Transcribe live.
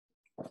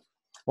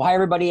Well, hi,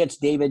 everybody. It's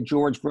David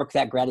George Brooke,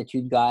 that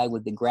gratitude guy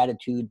with the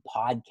Gratitude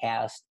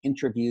Podcast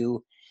interview.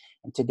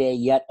 And today,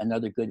 yet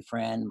another good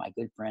friend, my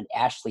good friend,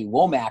 Ashleigh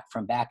Womack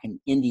from back in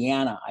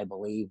Indiana, I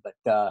believe. But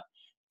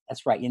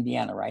that's right,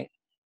 Indiana, right?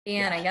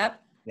 Indiana, Yeah,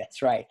 yep.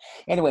 that's right.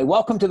 Anyway,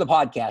 welcome to the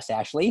podcast,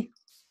 Ashleigh.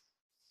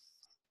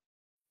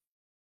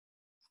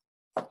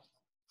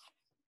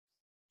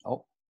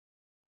 Oh,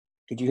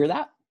 did you hear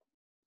that?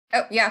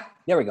 Oh, yeah.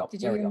 There we go.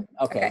 Did There we you?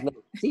 go. Okay. Okay.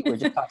 See, we're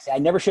just talking. I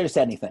never should have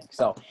said anything.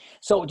 So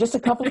just a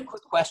couple of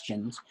quick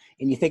questions.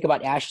 And you think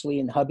about Ashleigh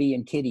and hubby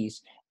and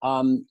kiddies.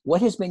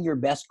 What has been your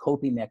best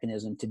coping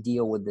mechanism to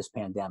deal with this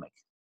pandemic?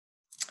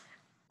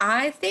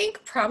 I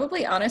think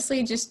probably,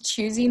 honestly, just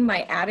choosing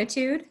my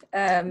attitude.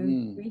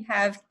 We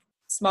have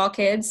small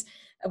kids,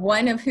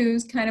 one of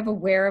who's kind of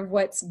aware of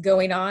what's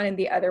going on and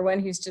the other one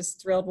who's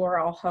just thrilled we're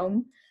all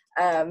home.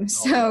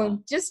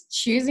 Just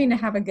choosing to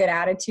have a good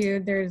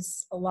attitude.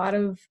 There's a lot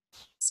of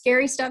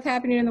scary stuff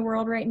happening in the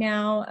world right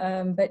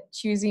now, but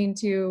choosing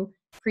to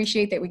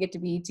appreciate that we get to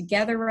be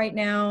together right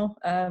now.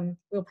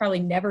 We'll probably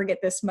never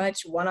get this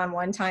much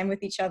one-on-one time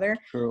with each other,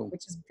 True.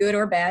 which is good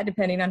or bad,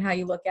 depending on how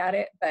you look at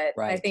it. But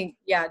Right. I think,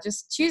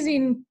 just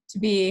choosing to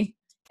be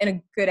in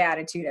a good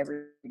attitude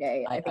every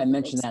day. I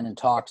mentioned that in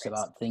talks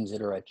about things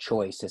that are a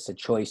choice. It's a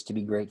choice to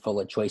be grateful,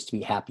 a choice to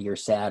be happy or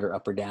sad or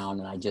up or down.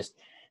 And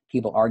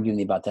people argue with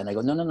me about that. And I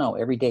go, no.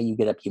 Every day you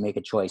get up, you make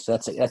a choice. So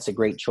that's a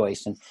great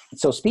choice. And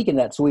so speaking of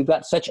that, so we've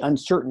got such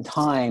uncertain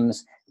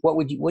times.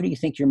 What do you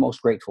think you're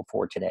most grateful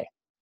for today?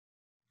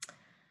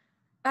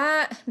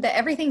 That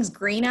everything's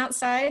green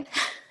outside.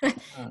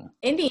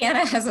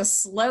 Indiana has a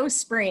slow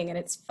spring and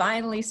it's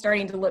finally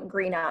starting to look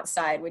green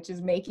outside, which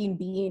is making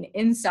being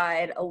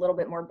inside a little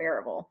bit more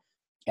bearable.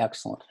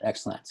 Excellent.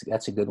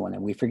 That's a good one.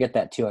 And we forget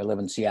that too. I live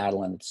in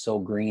Seattle and it's so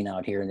green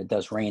out here and it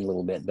does rain a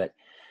little bit, but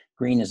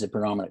green is a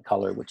predominant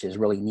color, which is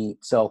really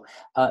neat. So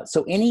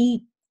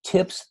any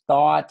tips,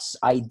 thoughts,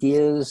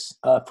 ideas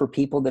for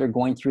people that are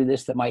going through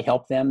this that might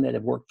help them that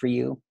have worked for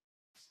you?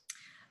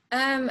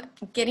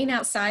 Getting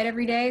outside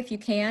every day if you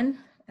can.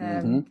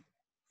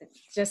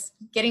 Just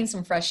getting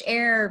some fresh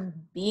air,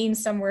 being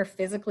somewhere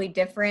physically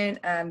different.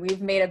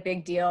 We've made a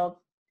big deal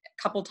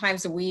a couple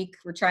times a week.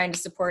 We're trying to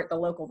support the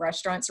local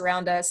restaurants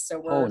around us. So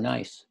we're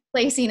nice.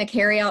 Placing a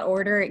carryout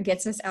order. It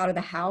gets us out of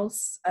the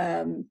house.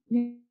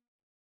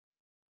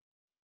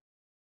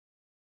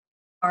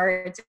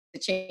 It's a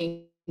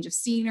change of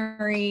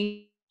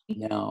scenery.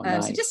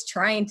 Nice. So just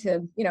trying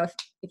to,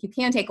 if you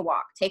can take a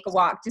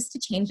walk just to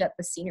change up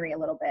the scenery a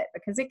little bit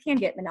because it can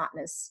get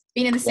monotonous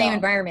being in the same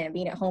environment and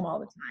being at home all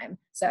the time.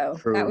 So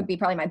That would be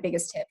probably my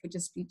biggest tip would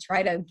just be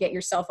try to get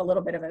yourself a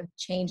little bit of a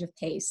change of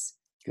pace.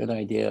 Good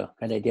idea.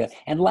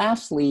 And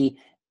lastly,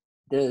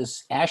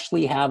 does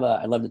Ashleigh have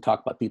I love to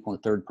talk about people in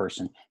third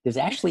person. Does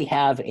Ashleigh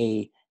have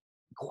a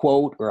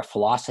quote or a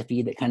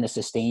philosophy that kind of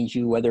sustains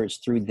you, whether it's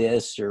through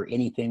this or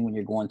anything when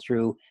you're going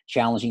through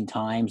challenging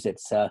times?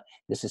 It's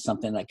this is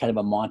something like kind of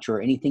a mantra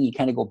or anything you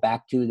kind of go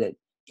back to that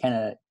kind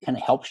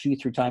of helps you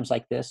through times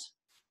like this?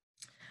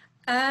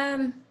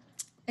 I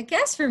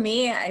guess for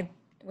me,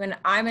 when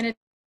I'm in a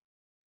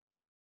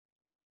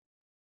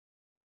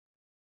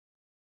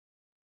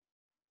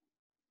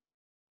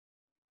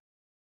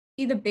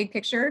see the big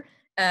picture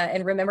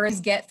and remember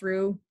to get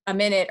through a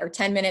minute or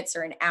 10 minutes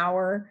or an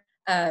hour.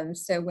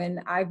 So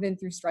when I've been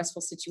through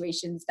stressful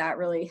situations, that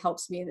really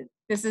helps me that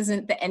this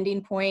isn't the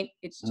ending point.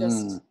 It's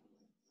just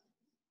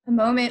a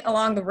moment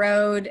along the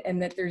road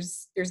and that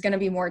there's going to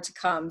be more to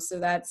come.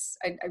 So I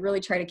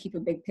really try to keep a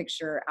big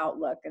picture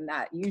outlook and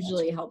that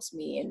usually helps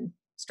me in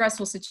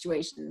stressful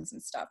situations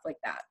and stuff like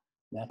that.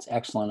 That's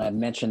excellent. I've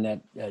mentioned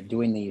that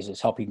doing these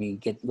is helping me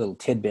get little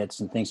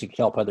tidbits and things that can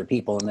help other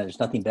people. And there's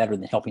nothing better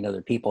than helping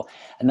other people.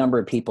 A number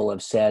of people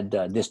have said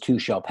this too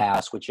shall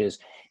pass, which is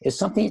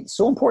something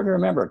so important to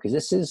remember because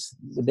this is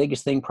the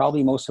biggest thing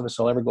probably most of us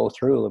will ever go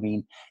through. I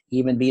mean,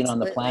 even being on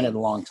the planet a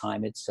long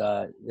time, it's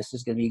this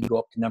is going to go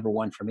up to number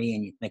one for me.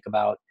 And you think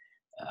about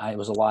I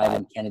was alive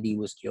and Kennedy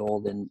was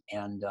killed and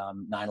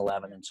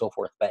 9/11 and so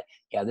forth. But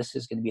yeah, this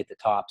is going to be at the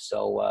top.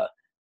 So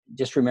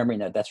just remembering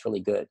that's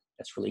really good.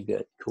 That's really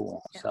good.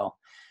 Cool. Yeah. So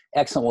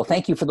excellent. Well,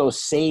 thank you for those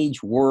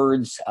sage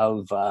words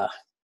of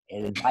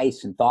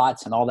advice and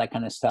thoughts and all that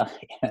kind of stuff.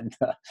 And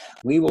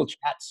we will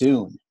chat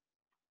soon.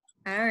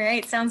 All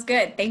right. Sounds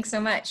good. Thanks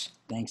so much.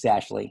 Thanks,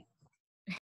 Ashleigh.